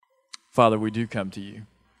Father, we do come to you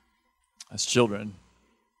as children.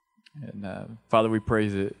 And Father, we pray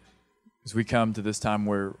that as we come to this time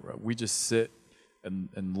where we just sit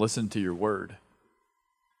and listen to your word,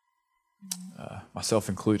 myself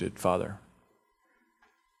included, Father,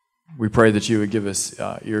 we pray that you would give us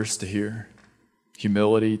ears to hear,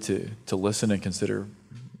 humility to listen and consider.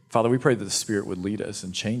 Father, we pray that the Spirit would lead us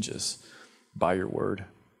and change us by your word.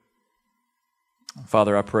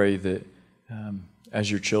 Father, I pray that as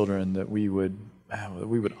your children, that we would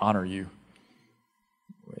honor you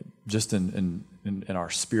just in our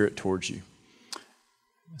spirit towards you.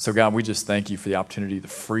 So God, we just thank you for the opportunity, the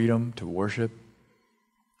freedom to worship.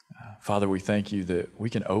 Father, we thank you that we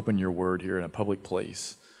can open your word here in a public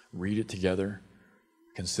place, read it together,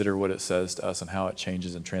 consider what it says to us and how it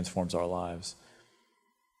changes and transforms our lives.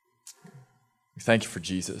 We thank you for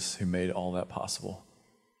Jesus, who made all that possible.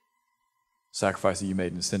 Sacrifice that you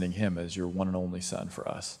made in sending him as your one and only Son for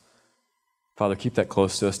us. Father, keep that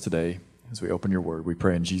close to us today as we open your word. We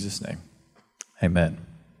pray in Jesus' name. Amen.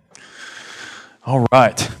 All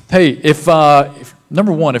right. Hey, if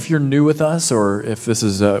number one, if you're new with us or if this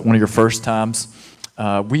is one of your first times,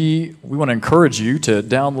 we want to encourage you to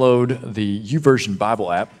download the YouVersion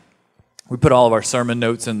Bible app. We put all of our sermon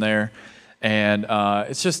notes in there, and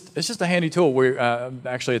it's just a handy tool. We're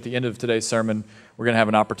actually at the end of today's sermon, we're going to have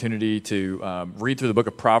an opportunity to read through the book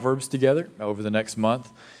of Proverbs together over the next month.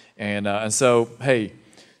 And so, hey,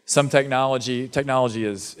 some technology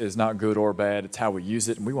is not good or bad. It's how we use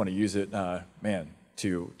it, and we want to use it,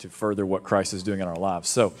 to further what Christ is doing in our lives.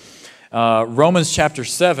 So Romans chapter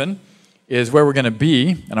 7 is where we're going to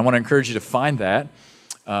be, and I want to encourage you to find that,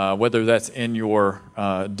 whether that's in your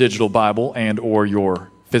digital Bible and or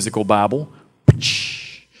your physical Bible.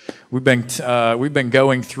 We've been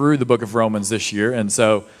going through the book of Romans this year, and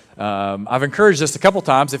so I've encouraged us a couple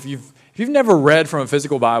times. If you've never read from a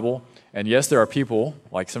physical Bible, and yes, there are people,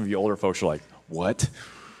 like some of you older folks are like, what?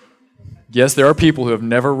 Yes, there are people who have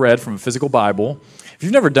never read from a physical Bible. If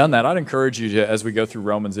you've never done that, I'd encourage you to, as we go through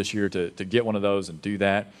Romans this year, to get one of those and do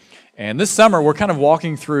that. And this summer, we're kind of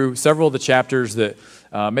walking through several of the chapters that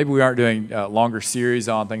maybe we aren't doing longer series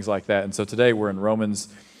on, things like that. And so today we're in Romans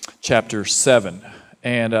chapter 7.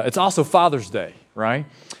 And it's also Father's Day, right?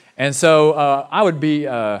 And so I would be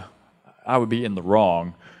in the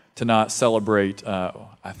wrong to not celebrate,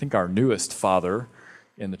 I think, our newest father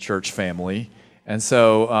in the church family. And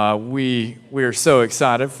so we are so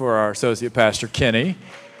excited for our associate pastor, Kenny.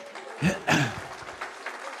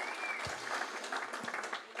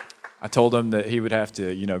 I told him that he would have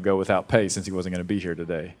to, go without pay since he wasn't going to be here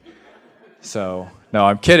today. So, no,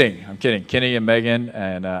 I'm kidding. Kenny and Megan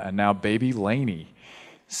and now baby Lainey.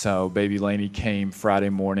 So baby Lainey came Friday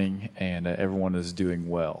morning, and everyone is doing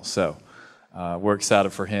well. So we're excited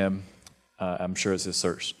for him. I'm sure as his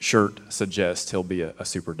shirt suggests, he'll be a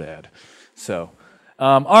super dad. So,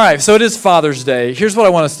 all right, so it is Father's Day. Here's what I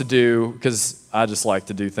want us to do, because I just like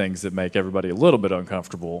to do things that make everybody a little bit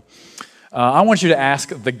uncomfortable. I want you to ask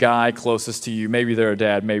the guy closest to you, maybe they're a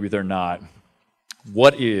dad, maybe they're not,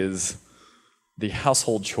 what is the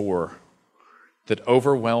household chore that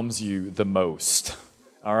overwhelms you the most?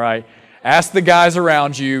 All right, ask the guys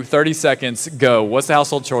around you, 30 seconds, go. What's the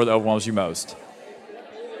household chore that overwhelms you most?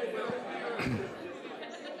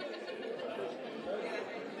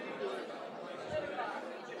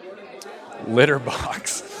 Litter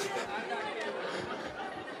box.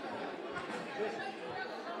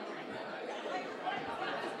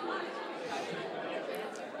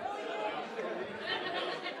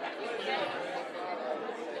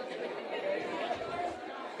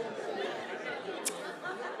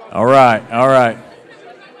 All right.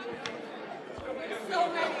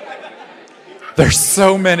 There's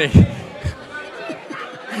so many.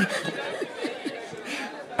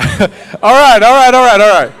 All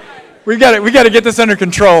right. We got to get this under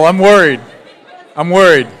control. I'm worried. All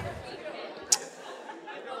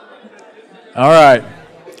right.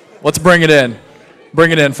 Let's bring it in.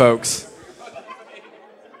 Bring it in, folks.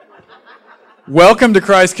 Welcome to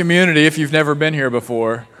Christ Community if you've never been here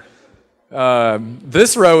before.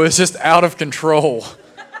 This row is just out of control.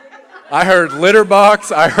 I heard litter box.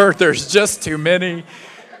 I heard there's just too many.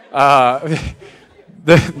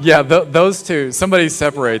 Those two. Somebody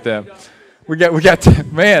separate them. We got.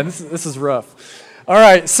 Man, this is rough. All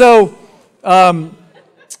right. So, all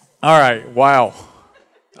right. Wow.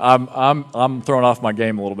 I'm throwing off my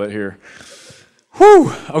game a little bit here.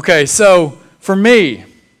 Whew. Okay. So for me,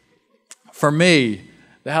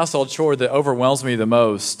 the household chore that overwhelms me the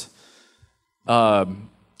most.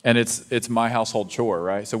 And it's my household chore,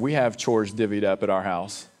 right? So we have chores divvied up at our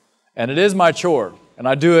house. And it is my chore. and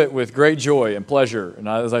I do it with great joy and pleasure and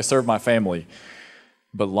as I serve my family.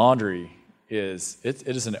 But laundry it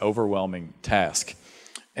is an overwhelming task.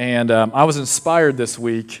 And I was inspired this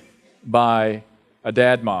week by a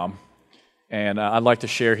dad mom, and I'd like to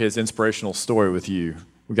share his inspirational story with you.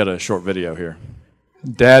 We've got a short video here.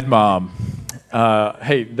 Dad mom.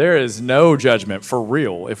 Hey, there is no judgment for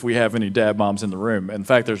real if we have any dad moms in the room. In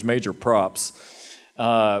fact, there's major props.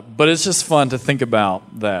 But it's just fun to think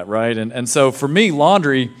about that, right? And so for me,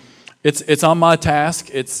 laundry, it's on my task.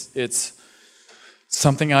 It's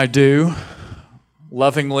something I do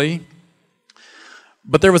lovingly.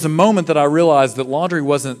 But there was a moment that I realized that laundry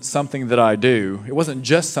wasn't something that I do. It wasn't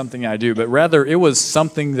just something I do, but rather it was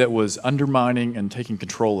something that was undermining and taking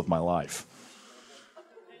control of my life.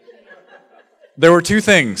 There were two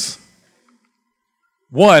things.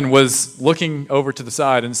 One was looking over to the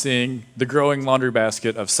side and seeing the growing laundry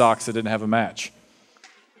basket of socks that didn't have a match.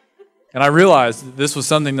 And I realized that this was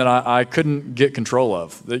something that I couldn't get control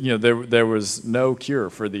of. That, there was no cure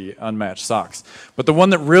for the unmatched socks. But the one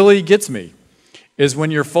that really gets me is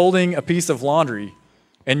when you're folding a piece of laundry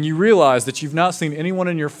and you realize that you've not seen anyone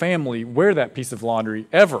in your family wear that piece of laundry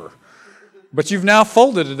ever. But you've now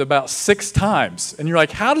folded it about 6 times. And you're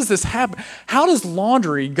like, how does this happen? How does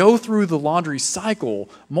laundry go through the laundry cycle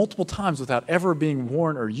multiple times without ever being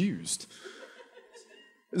worn or used?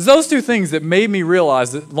 It's those two things that made me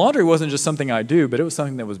realize that laundry wasn't just something I do, but it was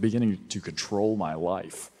something that was beginning to control my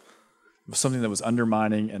life. It was something that was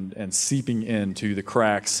undermining and seeping into the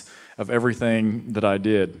cracks of everything that I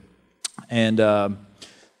did. And so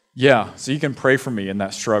you can pray for me in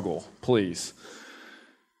that struggle, please.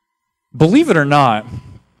 Believe it or not,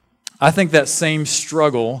 I think that same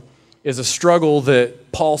struggle is a struggle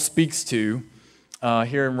that Paul speaks to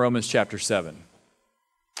here in Romans chapter 7.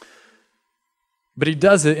 But he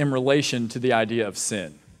does it in relation to the idea of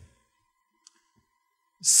sin.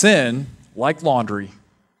 Sin, like laundry,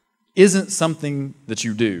 isn't something that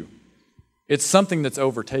you do. It's something that's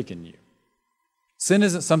overtaken you. Sin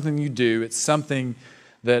isn't something you do, it's something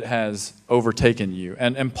that has overtaken you.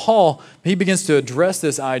 And Paul, he begins to address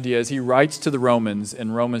this idea as he writes to the Romans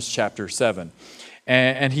in Romans chapter 7.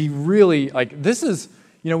 And he really, this is,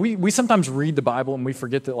 we sometimes read the Bible and we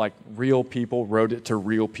forget that, real people wrote it to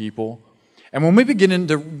real people. And when we begin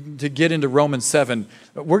to get into Romans 7,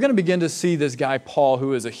 we're going to begin to see this guy, Paul,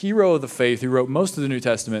 who is a hero of the faith, who wrote most of the New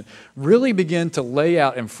Testament, really begin to lay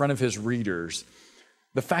out in front of his readers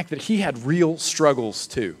the fact that he had real struggles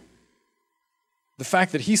too. The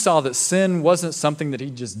fact that he saw that sin wasn't something that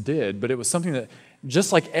he just did, but it was something that,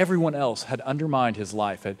 just like everyone else, had undermined his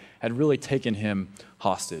life, had really taken him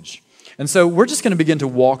hostage. And so we're just going to begin to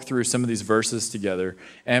walk through some of these verses together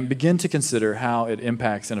and begin to consider how it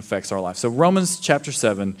impacts and affects our life. So Romans chapter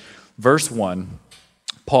 7, verse 1,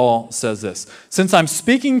 Paul says this: "Since I'm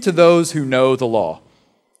speaking to those who know the law."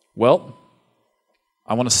 Well,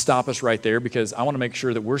 I want to stop us right there because I want to make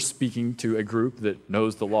sure that we're speaking to a group that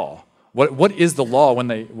knows the law. What is the law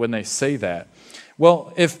when they say that?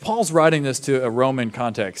 Well, if Paul's writing this to a Roman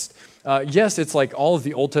context, yes, it's like all of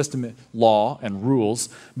the Old Testament law and rules,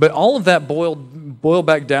 but all of that boiled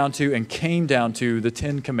back down to and came down to the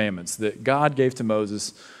 10 Commandments that God gave to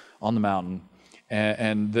Moses on the mountain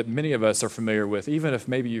and that many of us are familiar with, even if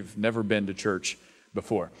maybe you've never been to church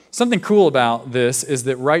before. Something cool about this is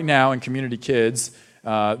that right now in Community Kids,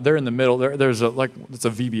 they're in the middle. It's a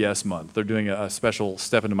VBS month. They're doing a special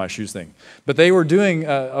Step Into My Shoes thing. But they were doing,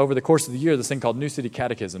 over the course of the year, this thing called New City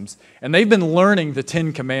Catechisms. And they've been learning the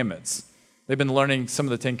 10 Commandments. They've been learning some of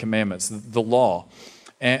the 10 Commandments, the law.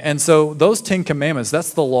 And so those 10 Commandments,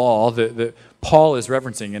 that's the law that Paul is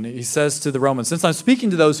referencing. And he says to the Romans, since I'm speaking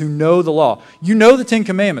to those who know the law, you know the 10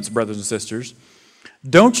 Commandments, brothers and sisters.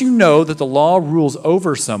 Don't you know that the law rules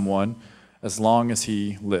over someone as long as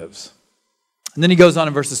he lives? And then he goes on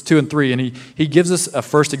in verses 2 and 3, and he gives us a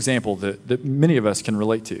first example that many of us can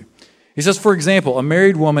relate to. He says, for example, a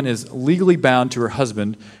married woman is legally bound to her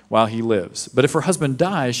husband while he lives. But if her husband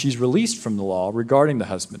dies, she's released from the law regarding the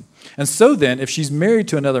husband. And so then, if she's married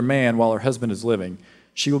to another man while her husband is living,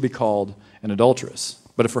 she will be called an adulteress.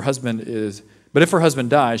 But if her husband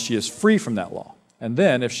dies, she is free from that law. And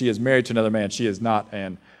then, if she is married to another man, she is not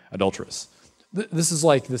an adulteress. This is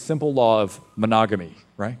like the simple law of monogamy,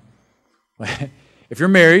 right? If you're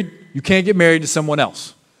married, you can't get married to someone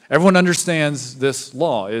else. Everyone understands this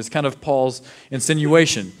law. It is kind of Paul's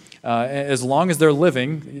insinuation. As long as they're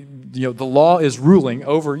living, the law is ruling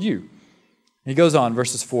over you. He goes on,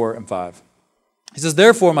 verses 4 and 5. He says,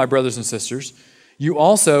 therefore, my brothers and sisters, you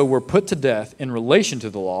also were put to death in relation to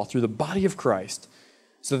the law through the body of Christ,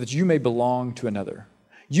 so that you may belong to another,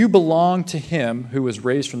 You belong to him who was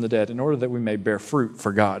raised from the dead in order that we may bear fruit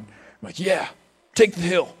for God. I'm like, yeah, take the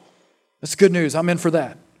hill. That's good news. I'm in for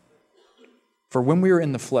that. For when we were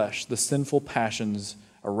in the flesh, the sinful passions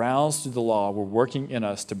aroused through the law were working in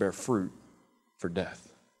us to bear fruit for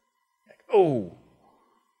death. Oh,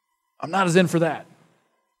 I'm not as in for that.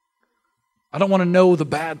 I don't want to know the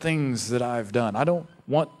bad things that I've done. I don't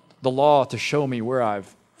want the law to show me where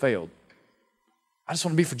I've failed. I just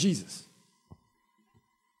want to be for Jesus.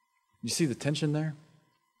 You see the tension there?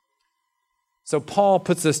 So Paul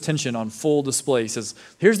puts this tension on full display. He says,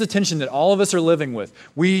 here's the tension that all of us are living with.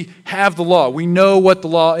 We have the law. We know what the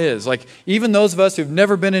law is. Like, even those of us who've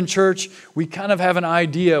never been in church, we kind of have an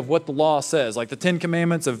idea of what the law says. Like the Ten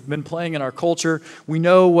Commandments have been playing in our culture. We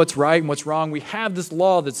know what's right and what's wrong. We have this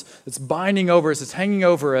law that's binding over us, it's hanging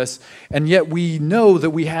over us, and yet we know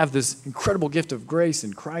that we have this incredible gift of grace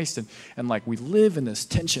in Christ, and like we live in this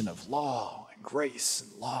tension of law and grace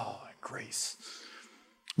and law and grace.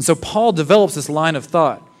 And so Paul develops this line of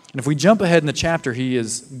thought. And if we jump ahead in the chapter, he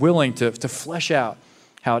is willing to flesh out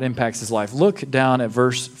how it impacts his life. Look down at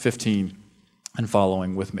verse 15 and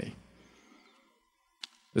following with me.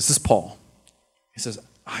 This is Paul. He says,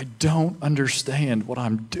 I don't understand what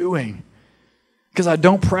I'm doing because I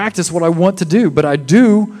don't practice what I want to do, but I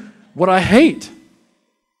do what I hate.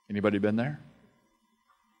 Anybody been there?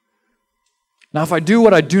 Now, if I do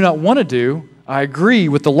what I do not want to do, I agree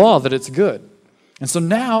with the law that it's good. And so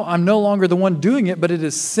now I'm no longer the one doing it, but it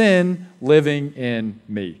is sin living in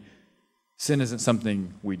me. Sin isn't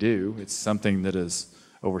something we do, it's something that has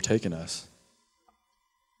overtaken us.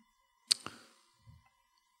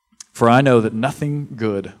 For I know that nothing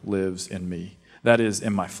good lives in me, that is,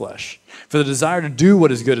 in my flesh. For the desire to do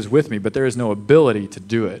what is good is with me, but there is no ability to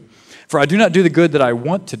do it. For I do not do the good that I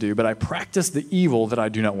want to do, but I practice the evil that I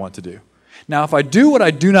do not want to do. Now, if I do what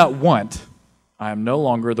I do not want, I am no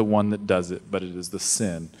longer the one that does it, but it is the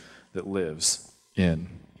sin that lives in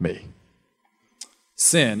me.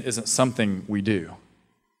 Sin isn't something we do.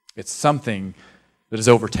 It's something that has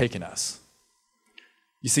overtaken us.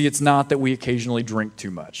 You see, it's not that we occasionally drink too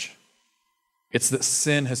much. It's that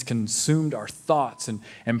sin has consumed our thoughts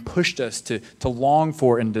and pushed us to long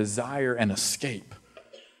for and desire and escape.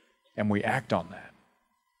 And we act on that.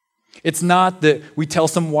 It's not that we tell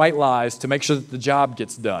some white lies to make sure that the job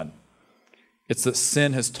gets done. It's that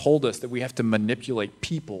sin has told us that we have to manipulate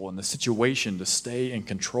people and the situation to stay in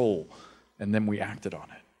control, and then we acted on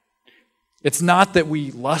it. It's not that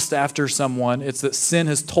we lust after someone, it's that sin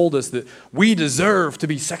has told us that we deserve to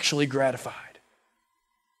be sexually gratified,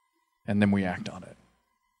 and then we act on it.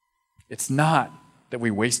 It's not that we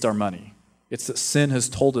waste our money, it's that sin has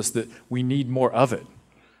told us that we need more of it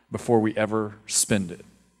before we ever spend it,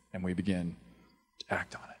 and we begin to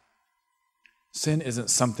act on it. Sin isn't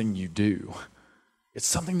something you do. It's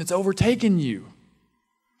something that's overtaken you.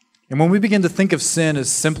 And when we begin to think of sin as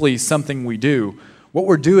simply something we do, what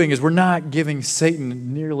we're doing is we're not giving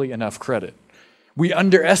Satan nearly enough credit. We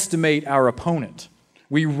underestimate our opponent.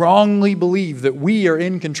 We wrongly believe that we are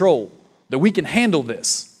in control, that we can handle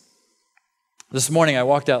this. This morning I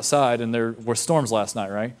walked outside and there were storms last night,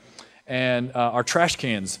 right? And our trash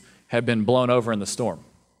cans had been blown over in the storm.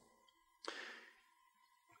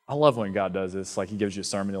 I love when God does this, like he gives you a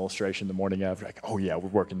sermon illustration the morning after, like, oh yeah, we're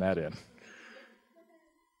working that in. And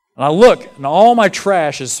I look, and all my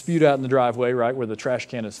trash is spewed out in the driveway, right, where the trash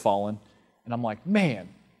can has fallen. And I'm like, man,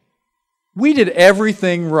 we did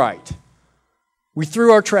everything right. We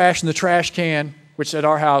threw our trash in the trash can, which at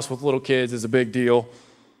our house with little kids is a big deal.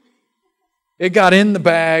 It got in the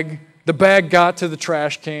bag got to the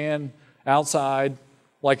trash can outside,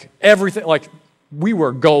 like everything, like we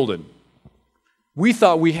were golden. We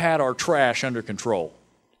thought we had our trash under control,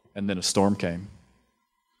 and then a storm came.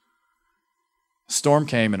 A storm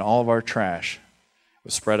came, and all of our trash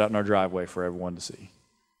was spread out in our driveway for everyone to see.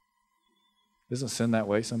 Isn't sin that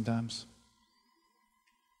way sometimes?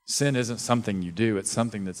 Sin isn't something you do, it's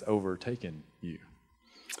something that's overtaken you.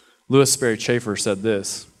 Lewis Sperry Chafer said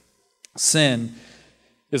this: sin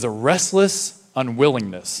is a restless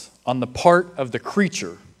unwillingness on the part of the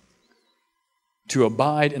creature to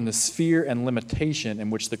abide in the sphere and limitation in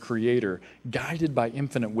which the Creator, guided by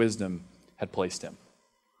infinite wisdom, had placed him.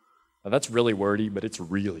 Now that's really wordy, but it's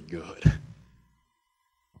really good.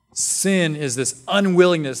 Sin is this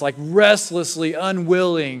unwillingness, like restlessly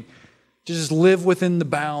unwilling to just live within the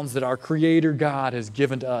bounds that our Creator God has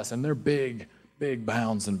given to us, and they're big, big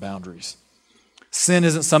bounds and boundaries. Sin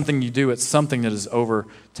isn't something you do, it's something that has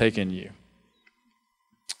overtaken you.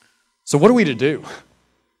 So what are we to do?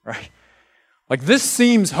 Right? Like, this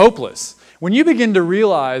seems hopeless. When you begin to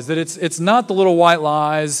realize that it's not the little white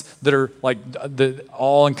lies that are like that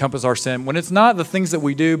all encompass our sin, when it's not the things that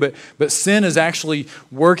we do, but sin is actually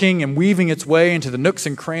working and weaving its way into the nooks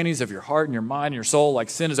and crannies of your heart and your mind and your soul, like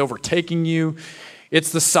sin is overtaking you.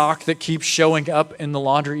 It's the sock that keeps showing up in the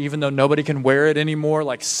laundry even though nobody can wear it anymore.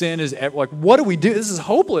 Like sin is, like, what do we do? This is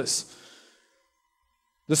hopeless.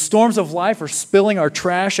 The storms of life are spilling our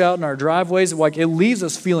trash out in our driveways. Like, it leaves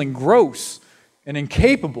us feeling gross and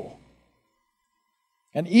incapable.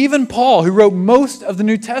 And even Paul, who wrote most of the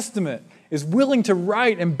New Testament, is willing to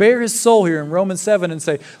write and bare his soul here in Romans 7 and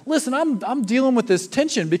say, listen, I'm dealing with this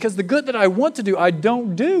tension because the good that I want to do, I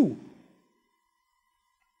don't do.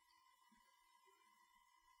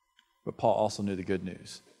 But Paul also knew the good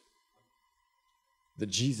news, that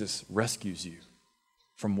Jesus rescues you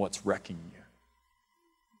from what's wrecking you.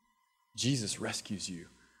 Jesus rescues you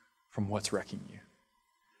from what's wrecking you.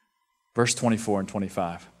 Verse 24 and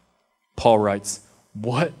 25, Paul writes,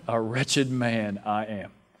 what a wretched man I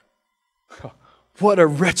am. What a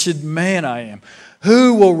wretched man I am.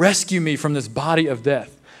 Who will rescue me from this body of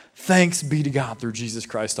death? Thanks be to God through Jesus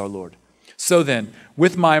Christ our Lord. So then,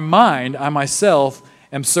 with my mind, I myself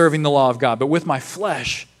am serving the law of God, but with my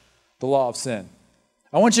flesh, the law of sin.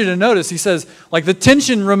 I want you to notice, he says, like the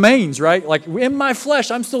tension remains, right? Like in my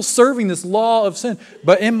flesh, I'm still serving this law of sin,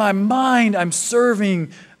 but in my mind, I'm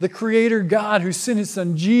serving the Creator God who sent His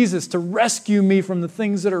Son Jesus to rescue me from the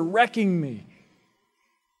things that are wrecking me.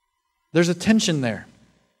 There's a tension there.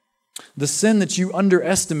 The sin that you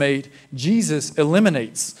underestimate, Jesus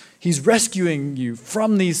eliminates. He's rescuing you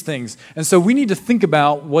from these things. And so we need to think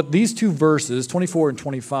about what these two verses, 24 and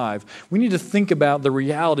 25, we need to think about the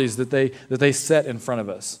realities that they set in front of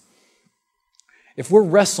us. If we're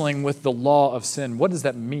wrestling with the law of sin, what does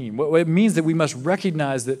that mean? It means that we must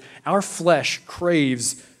recognize that our flesh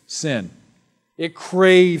craves sin. It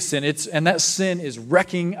craves sin, and that sin is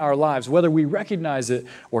wrecking our lives, whether we recognize it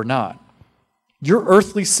or not. Your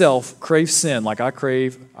earthly self craves sin like I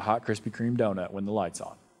crave a hot Krispy Kreme donut when the light's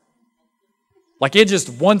on. Like it just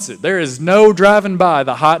wants it. There is no driving by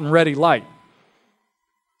the hot and ready light.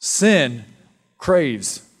 Sin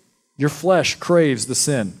craves. Your flesh craves the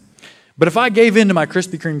sin. But if I gave in to my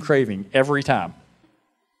Krispy Kreme craving every time,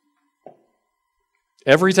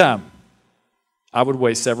 I would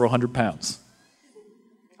weigh several hundred pounds.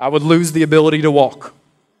 I would lose the ability to walk.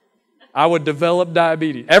 I would develop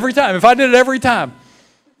diabetes. Every time. If I did it every time,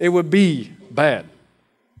 it would be bad.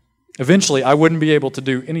 Eventually, I wouldn't be able to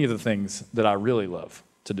do any of the things that I really love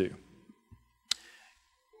to do.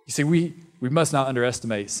 You see, we must not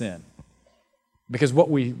underestimate sin. Because what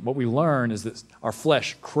we learn is that our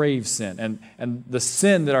flesh craves sin. And the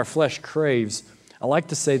sin that our flesh craves, I like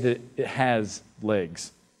to say that it has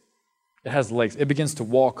legs. It has legs. It begins to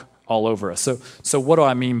walk all over us. So what do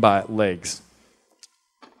I mean by legs?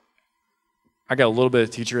 I got a little bit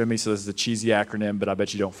of teacher in me, so this is a cheesy acronym, but I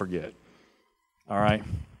bet you don't forget. All right?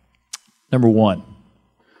 Number 1,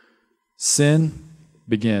 sin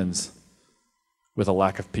begins with a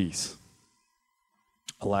lack of peace.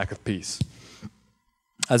 A lack of peace.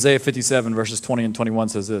 Isaiah 57, verses 20 and 21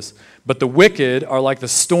 says this, but the wicked are like the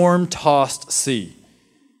storm-tossed sea,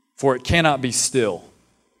 for it cannot be still,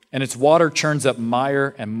 and its water churns up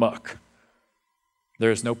mire and muck.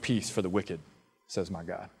 There is no peace for the wicked, says my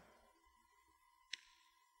God.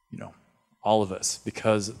 You know, all of us,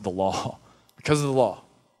 because of the law,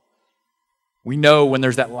 we know when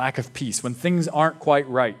there's that lack of peace, when things aren't quite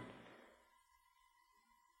right,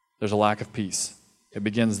 there's a lack of peace. It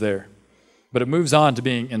begins there. But it moves on to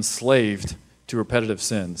being enslaved to repetitive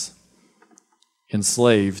sins.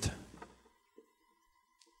 Enslaved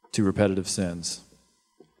to repetitive sins.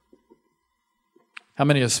 How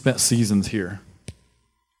many have spent seasons here?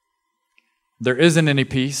 There isn't any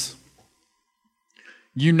peace.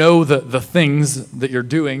 You know the things that you're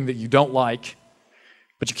doing that you don't like,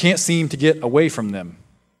 but you can't seem to get away from them.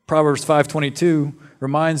 Proverbs 5:22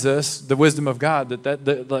 reminds us, the wisdom of God,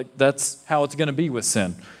 that's how it's going to be with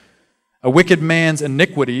sin. A wicked man's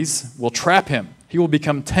iniquities will trap him. He will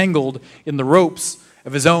become tangled in the ropes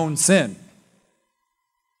of his own sin.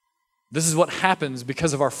 This is what happens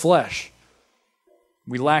because of our flesh.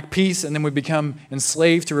 We lack peace, and then we become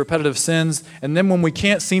enslaved to repetitive sins. And then when we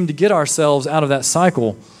can't seem to get ourselves out of that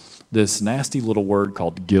cycle, this nasty little word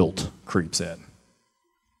called guilt creeps in.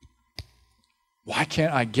 Why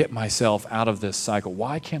can't I get myself out of this cycle?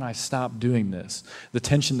 Why can't I stop doing this? The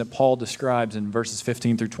tension that Paul describes in verses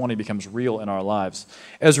 15 through 20 becomes real in our lives.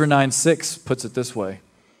 Ezra 9:6 puts it this way,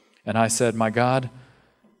 and I said, my God,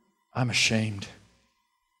 I'm ashamed.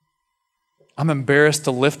 I'm embarrassed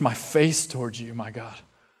to lift my face towards you, my God,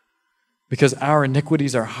 because our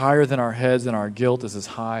iniquities are higher than our heads, and our guilt is as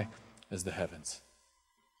high as the heavens.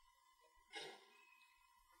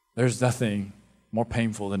 There's nothing more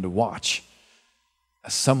painful than to watch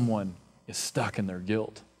as someone is stuck in their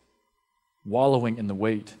guilt, wallowing in the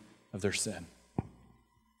weight of their sin.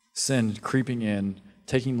 Sin creeping in,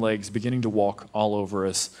 taking legs, beginning to walk all over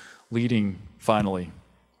us, leading finally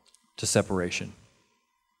to separation.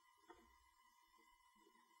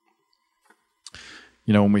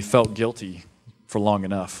 You know, when we felt guilty for long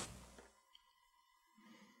enough,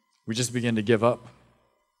 we just began to give up.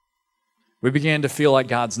 We began to feel like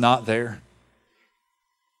God's not there.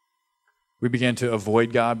 We began to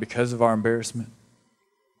avoid God because of our embarrassment.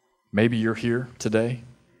 Maybe you're here today.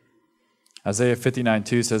 Isaiah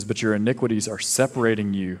 59:2 says, "But your iniquities are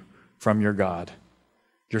separating you from your God.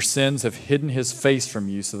 Your sins have hidden his face from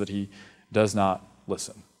you so that he does not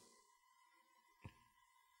listen."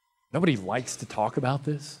 Nobody likes to talk about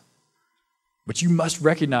this, but you must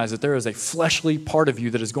recognize that there is a fleshly part of you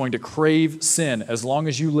that is going to crave sin as long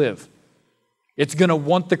as you live. It's going to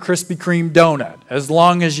want the Krispy Kreme donut as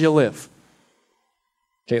long as you live.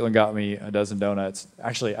 Caitlin got me a dozen donuts.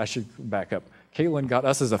 Actually, I should back up. Caitlin got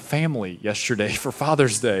us as a family yesterday for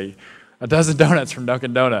Father's Day a dozen donuts from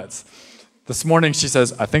Dunkin' Donuts. This morning she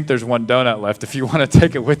says, "I think there's one donut left if you want to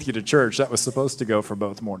take it with you to church." That was supposed to go for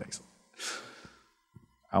both mornings.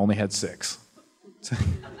 I only had 6. It's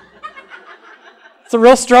a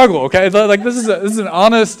real struggle, okay? Like this is an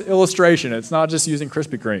honest illustration. It's not just using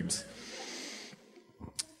Krispy Kremes.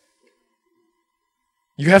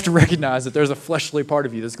 You have to recognize that there's a fleshly part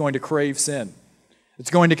of you that's going to crave sin.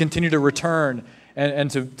 It's going to continue to return and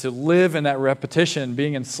to live in that repetition,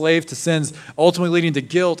 being enslaved to sins, ultimately leading to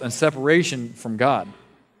guilt and separation from God.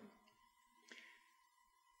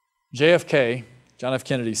 JFK, John F.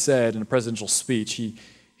 Kennedy, said in a presidential speech,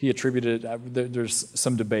 he attributed, there's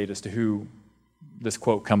some debate as to who this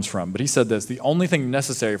quote comes from, but he said this: "The only thing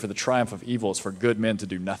necessary for the triumph of evil is for good men to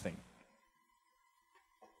do nothing."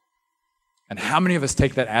 And how many of us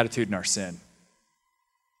take that attitude in our sin?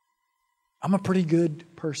 I'm a pretty good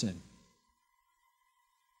person.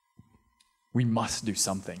 We must do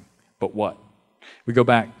something. But what? We go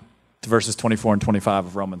back to verses 24 and 25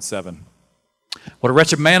 of Romans 7. "What a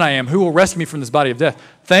wretched man I am. Who will rescue me from this body of death?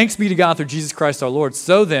 Thanks be to God through Jesus Christ our Lord.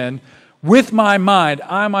 So then, with my mind,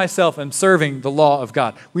 I myself am serving the law of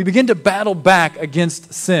God." We begin to battle back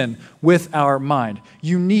against sin with our mind.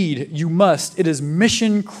 You must, it is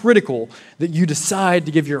mission critical that you decide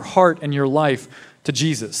to give your heart and your life to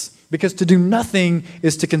Jesus. Because to do nothing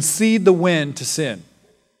is to concede the win to sin.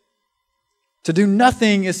 To do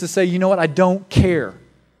nothing is to say, you know what, I don't care.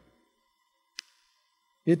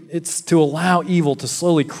 It's to allow evil to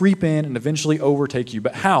slowly creep in and eventually overtake you.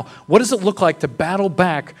 But how? What does it look like to battle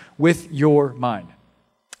back with your mind?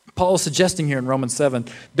 Paul is suggesting here in Romans 7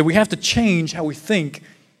 that we have to change how we think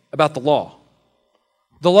about the law.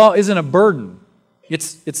 The law isn't a burden.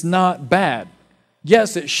 It's not bad.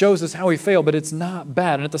 Yes, it shows us how we fail, but it's not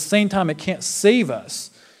bad. And at the same time, it can't save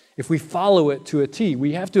us if we follow it to a T.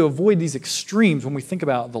 We have to avoid these extremes when we think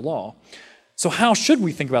about the law. So how should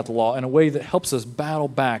we think about the law in a way that helps us battle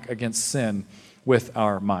back against sin with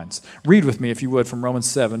our minds? Read with me, if you would, from Romans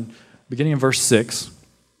 7, beginning in verse 6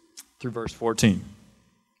 through verse 14.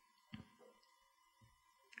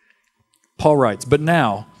 Paul writes, "But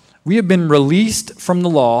now we have been released from the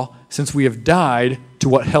law since we have died to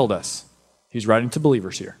what held us." He's writing to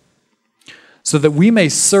believers here. "So that we may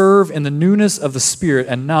serve in the newness of the Spirit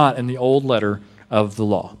and not in the old letter of the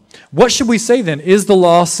law. What should we say then? Is the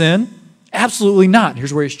law sin? Absolutely not."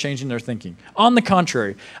 Here's where he's changing their thinking. "On the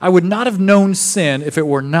contrary, I would not have known sin if it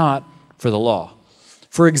were not for the law.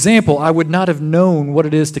 For example, I would not have known what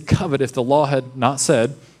it is to covet if the law had not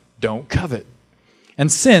said, 'Don't covet.' And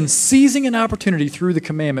sin, seizing an opportunity through the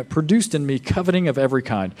commandment, produced in me coveting of every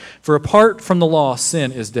kind. For apart from the law,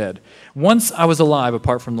 sin is dead. Once I was alive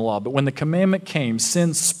apart from the law, but when the commandment came,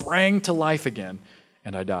 sin sprang to life again,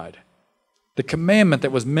 and I died. The commandment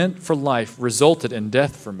that was meant for life resulted in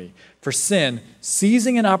death for me. For sin,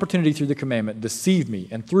 seizing an opportunity through the commandment, deceived me,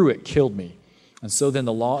 and through it killed me. And so then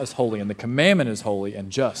the law is holy, and the commandment is holy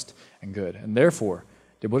and just and good. And therefore,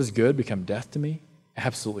 did what is good become death to me?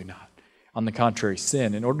 Absolutely not. On the contrary,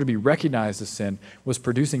 sin, in order to be recognized as sin, was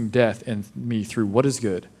producing death in me through what is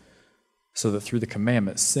good, so that through the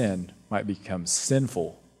commandment, sin might become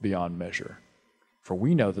sinful beyond measure. For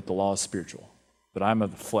we know that the law is spiritual, but I am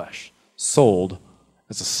of the flesh, sold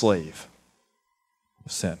as a slave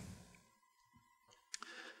of sin."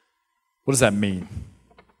 What does that mean?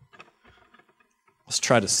 Let's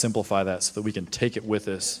try to simplify that so that we can take it with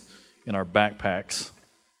us in our backpacks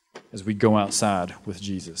as we go outside with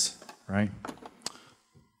Jesus. right?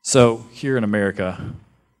 So here in America,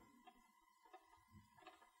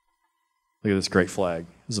 look at this great flag.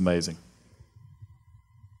 This is amazing.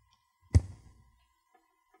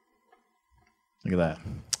 Look at that.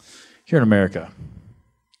 Here in America,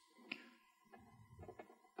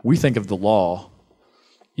 we think of the law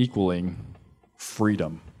equaling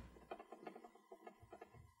freedom.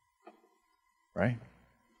 Right?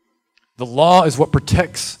 The law is what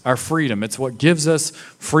protects our freedom. It's what gives us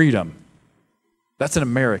freedom. That's in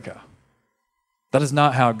America. That is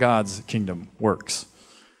not how God's kingdom works.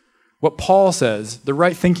 What Paul says, the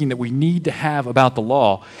right thinking that we need to have about the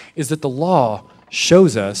law, is that the law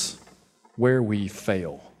shows us where we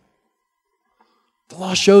fail. The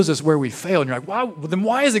law shows us where we fail. And you're like, then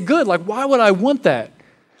why is it good? Like, why would I want that?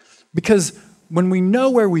 Because when we know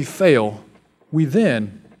where we fail, we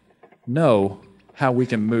then know how we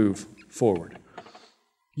can move forward.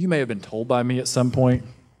 You may have been told by me at some point,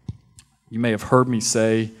 you may have heard me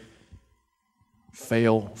say,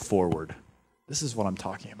 fail forward. This is what I'm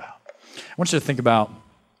talking about. I want you to think about,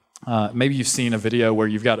 maybe you've seen a video where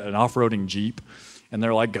you've got an off-roading Jeep, and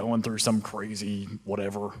they're like going through some crazy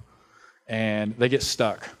whatever, and they get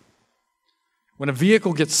stuck. When a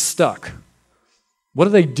vehicle gets stuck, what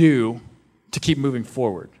do they do to keep moving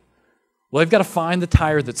forward? Well, they've got to find the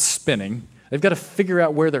tire that's spinning. They've got to figure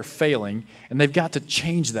out where they're failing, and they've got to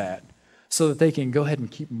change that so that they can go ahead and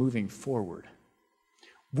keep moving forward.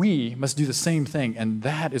 We must do the same thing, and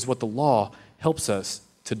that is what the law helps us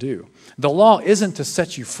to do. The law isn't to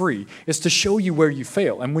set you free. It's to show you where you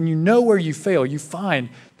fail. And when you know where you fail, you find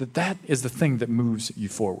that that is the thing that moves you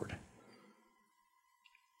forward.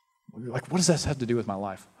 You're like, what does that have to do with my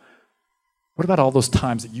life? What about all those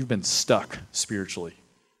times that you've been stuck spiritually?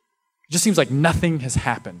 It just seems like nothing has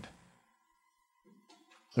happened.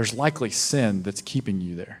 There's likely sin that's keeping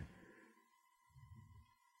you there.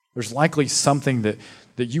 There's likely something that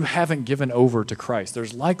you haven't given over to Christ.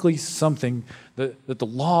 There's likely something that the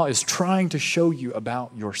law is trying to show you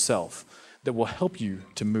about yourself that will help you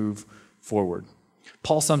to move forward.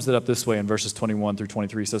 Paul sums it up this way in verses 21 through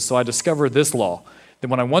 23. He says, "So I discover this law, that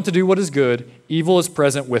when I want to do what is good, evil is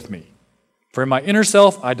present with me. For in my inner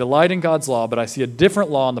self I delight in God's law, but I see a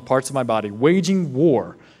different law in the parts of my body, waging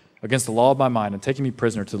war against the law of my mind and taking me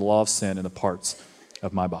prisoner to the law of sin in the parts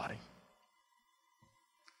of my body."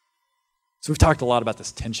 So we've talked a lot about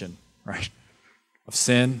this tension, right? Of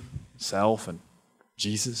sin, self, and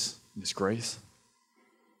Jesus, and His grace.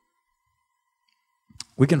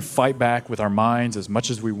 We can fight back with our minds as much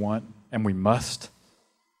as we want, and we must.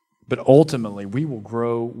 But ultimately, we will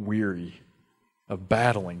grow weary of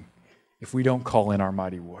battling if we don't call in our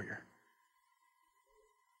mighty warrior.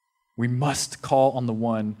 We must call on the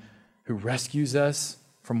one who rescues us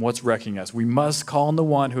from what's wrecking us. We must call on the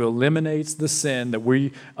one who eliminates the sin that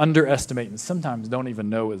we underestimate and sometimes don't even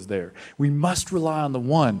know is there. We must rely on the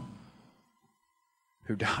one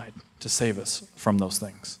who died to save us from those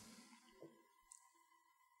things.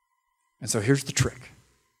 And so here's the trick.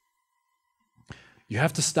 You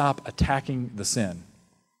have to stop attacking the sin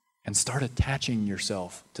and start attaching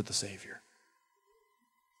yourself to the Savior.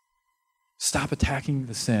 Stop attacking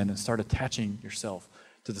the sin and start attaching yourself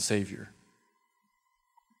to the Savior.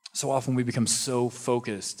 So often we become so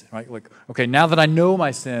focused, right? Like, okay, now that I know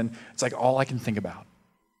my sin, it's like all I can think about.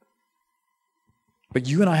 But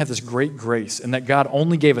you and I have this great grace in that God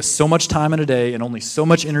only gave us so much time in a day and only so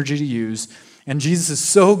much energy to use. And Jesus is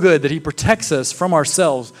so good that He protects us from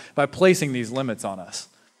ourselves by placing these limits on us.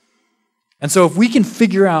 And so if we can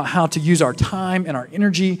figure out how to use our time and our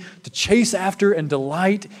energy to chase after and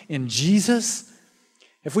delight in Jesus,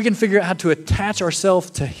 if we can figure out how to attach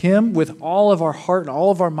ourselves to Him with all of our heart and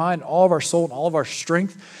all of our mind, all of our soul and all of our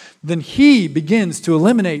strength, then He begins to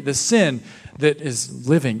eliminate the sin that is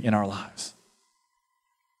living in our lives.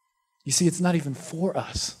 You see, it's not even for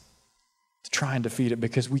us to try and defeat it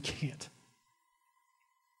because we can't.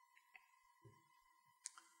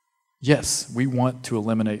 Yes, we want to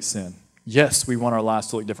eliminate sin. Yes, we want our lives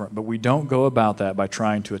to look different, but we don't go about that by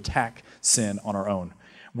trying to attack sin on our own.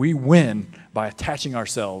 We win by attaching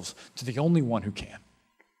ourselves to the only one who can,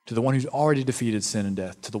 to the one who's already defeated sin and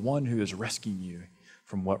death, to the one who is rescuing you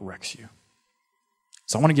from what wrecks you.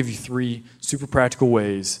 So I want to give you 3 super practical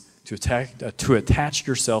ways to attach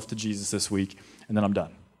yourself to Jesus this week, and then I'm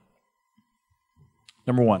done.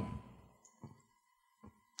 Number 1,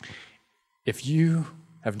 if you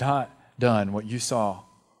have not done what you saw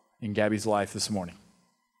in Gabby's life this morning,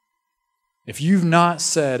 if you've not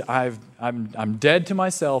said, I'm dead to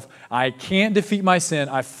myself, I can't defeat my sin,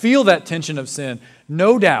 I feel that tension of sin,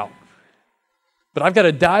 no doubt But I've got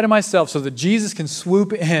to die to myself so that Jesus can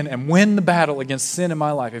swoop in and win the battle against sin in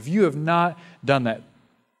my life. If you have not done that,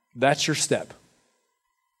 that's your step.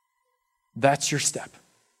 That's your step.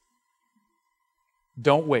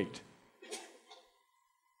 Don't wait.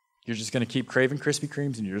 You're just going to keep craving Krispy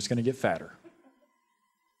Kremes and you're just going to get fatter.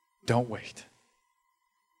 Don't wait.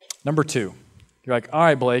 Number 2, you're like, all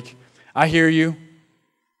right, Blake, I hear you,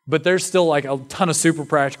 but there's still like a ton of super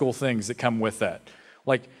practical things that come with that.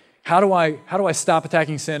 Like, how do I stop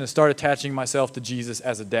attacking sin and start attaching myself to Jesus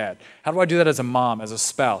as a dad? How do I do that as a mom, as a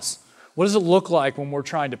spouse? What does it look like when we're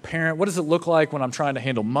trying to parent? What does it look like when I'm trying to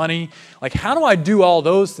handle money? Like, how do I do all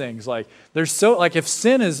those things? Like, if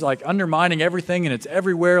sin is like undermining everything and it's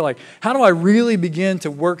everywhere, like, how do I really begin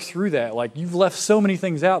to work through that? Like, you've left so many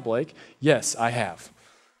things out, Blake. Yes, I have.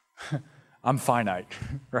 I'm finite,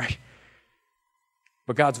 right?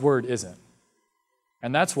 But God's word isn't.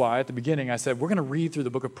 And that's why at the beginning I said, we're going to read through the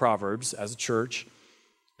book of Proverbs as a church.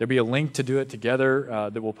 There'll be a link to do it together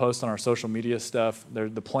that we'll post on our social media stuff.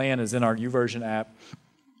 The plan is in our YouVersion app.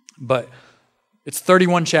 But it's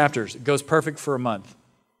 31 chapters. It goes perfect for a month.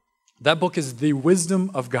 That book is the wisdom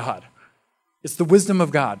of God. It's the wisdom of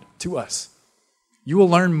God to us. You will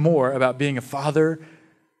learn more about being a father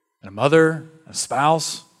and a mother, a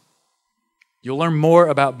spouse. You'll learn more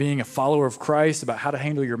about being a follower of Christ, about how to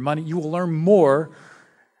handle your money. You will learn more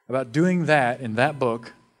about doing that in that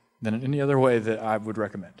book than in any other way that I would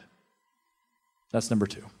recommend. That's number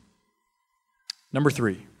 2. Number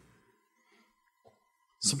 3.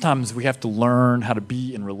 Sometimes we have to learn how to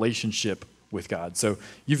be in relationship with God. So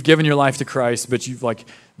you've given your life to Christ, but you've like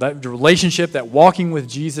that relationship, that walking with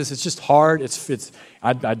Jesus, it's just hard.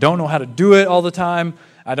 I don't know how to do it all the time.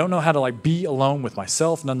 I don't know how to like be alone with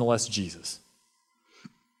myself, nonetheless Jesus.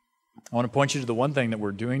 I want to point you to the one thing that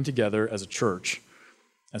we're doing together as a church.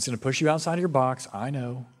 That's going to push you outside of your box, I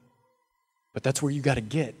know. But that's where you got to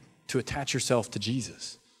get to attach yourself to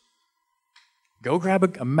Jesus. Go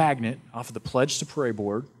grab a magnet off of the Pledge to Pray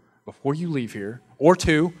board before you leave here, or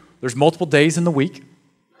 2. There's multiple days in the week.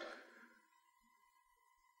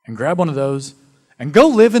 And grab one of those and go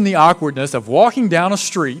live in the awkwardness of walking down a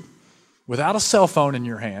street without a cell phone in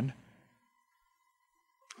your hand,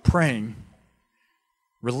 praying,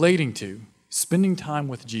 relating to, spending time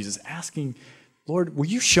with Jesus, asking, Lord, will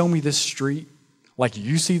you show me this street like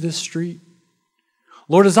you see this street?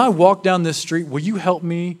 Lord, as I walk down this street, will you help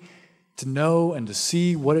me to know and to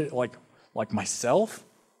see what it like myself?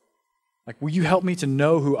 Like, will you help me to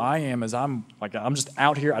know who I am as I'm just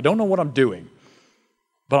out here. I don't know what I'm doing,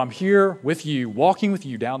 but I'm here with you, walking with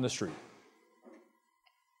you down the street.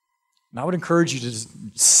 And I would encourage you to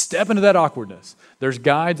just step into that awkwardness. There's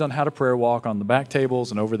guides on how to prayer walk on the back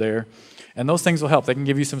tables and over there, and those things will help. They can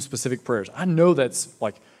give you some specific prayers. I know that's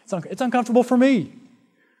like, it's uncomfortable for me.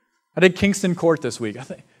 I did Kingston Court this week. I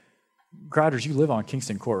think, Grinders, you live on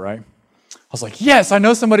Kingston Court, right? I was like, yes, I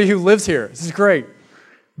know somebody who lives here. This is great.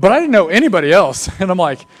 But I didn't know anybody else. And I'm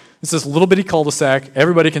like, it's this little bitty cul-de-sac.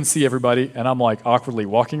 Everybody can see everybody. And I'm like awkwardly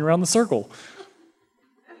walking around the circle.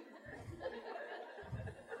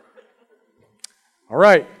 All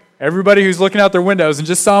right. Everybody who's looking out their windows and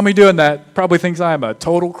just saw me doing that probably thinks I am a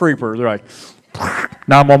total creeper. They're like,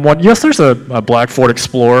 911. Yes, there's a black Ford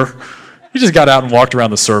Explorer. He just got out and walked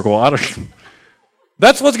around the circle.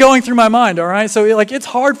 That's what's going through my mind, all right? So it's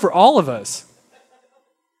hard for all of us.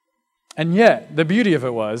 And yet, the beauty of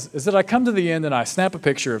it is that I come to the end and I snap a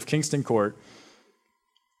picture of Kingston Court,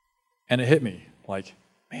 and it hit me like,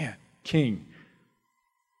 man, King.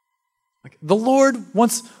 Like the Lord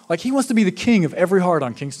wants, He wants to be the king of every heart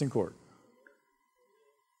on Kingston Court.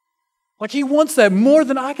 Like He wants that more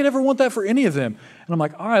than I could ever want that for any of them. And I'm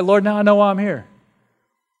like, all right, Lord, now I know why I'm here.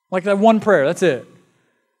 Like that one prayer, that's it.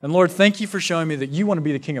 And Lord, thank you for showing me that you want to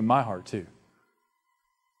be the king of my heart too.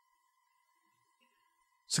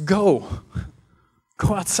 So go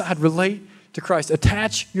outside, relate to Christ,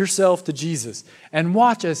 attach yourself to Jesus, and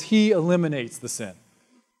watch as He eliminates the sin.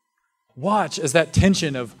 Watch as that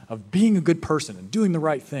tension of being a good person and doing the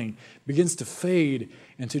right thing begins to fade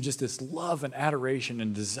into just this love and adoration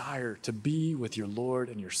and desire to be with your Lord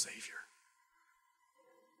and your Savior.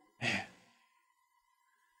 Man,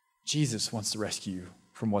 Jesus wants to rescue you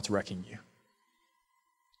from what's wrecking you.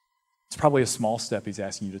 It's probably a small step He's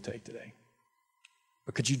asking you to take today.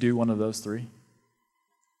 But could you do one of those 3?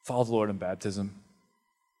 Follow the Lord in baptism.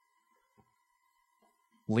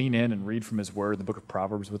 Lean in and read from His Word, the book of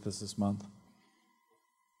Proverbs with us this month.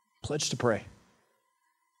 Pledge to pray.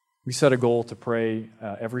 We set a goal to pray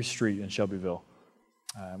every street in Shelbyville.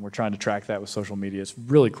 And we're trying to track that with social media. It's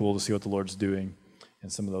really cool to see what the Lord's doing in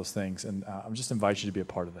some of those things. And I just invite you to be a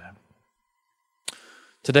part of that.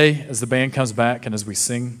 Today, as the band comes back and as we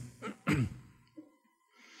sing,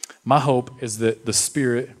 my hope is that the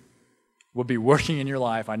Spirit will be working in your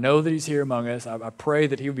life. I know that He's here among us. I pray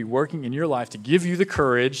that He will be working in your life to give you the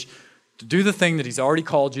courage to do the thing that He's already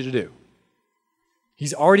called you to do.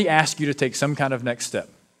 He's already asked you to take some kind of next step.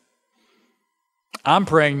 I'm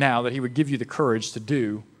praying now that He would give you the courage to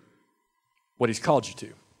do what He's called you to.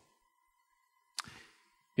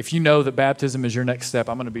 If you know that baptism is your next step,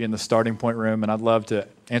 I'm going to be in the starting point room, and I'd love to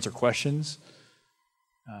answer questions.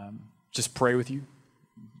 Just pray with you.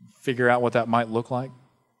 Figure out what that might look like.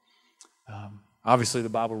 Obviously, the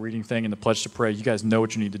Bible reading thing and the pledge to pray, you guys know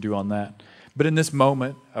what you need to do on that. But in this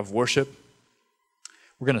moment of worship,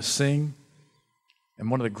 we're going to sing. And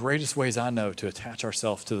one of the greatest ways I know to attach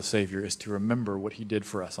ourselves to the Savior is to remember what He did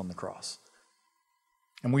for us on the cross.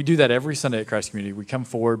 And we do that every Sunday at Christ Community. We come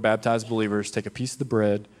forward, baptized believers, take a piece of the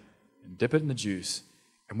bread and dip it in the juice,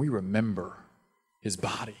 and we remember His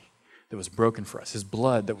body that was broken for us, His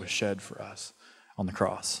blood that was shed for us on the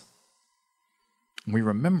cross. And we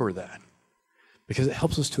remember that because it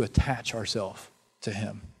helps us to attach ourselves to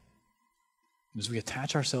Him. And as we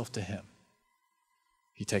attach ourselves to Him,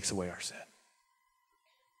 He takes away our sin.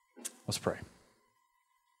 Let's pray.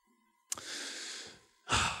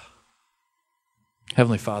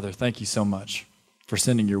 Heavenly Father, thank you so much for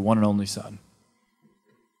sending your one and only Son.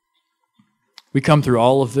 We come through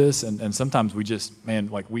all of this, and sometimes we just,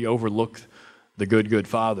 we overlook the good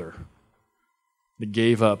Father that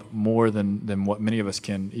gave up more than what many of us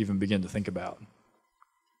can even begin to think about.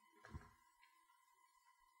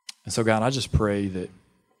 And so, God, I pray that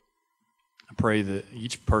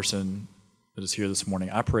each person that is here this morning,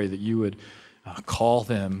 I pray that you would call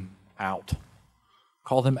them out.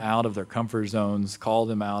 Call them out of their comfort zones. Call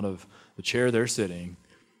them out of the chair they're sitting.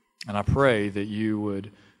 And I pray that you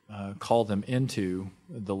would call them into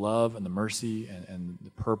the love and the mercy and the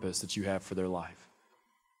purpose that you have for their life.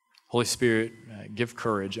 Holy Spirit, give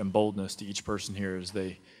courage and boldness to each person here as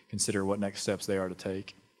they consider what next steps they are to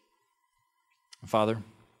take. And Father,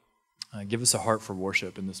 give us a heart for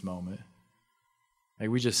worship in this moment. May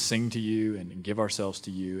we just sing to you and give ourselves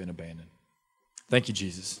to you and abandon. Thank you,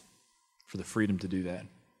 Jesus, for the freedom to do that.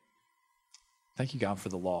 Thank you, God, for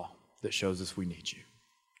the law that shows us we need you.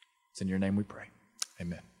 It's in your name we pray.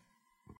 Amen.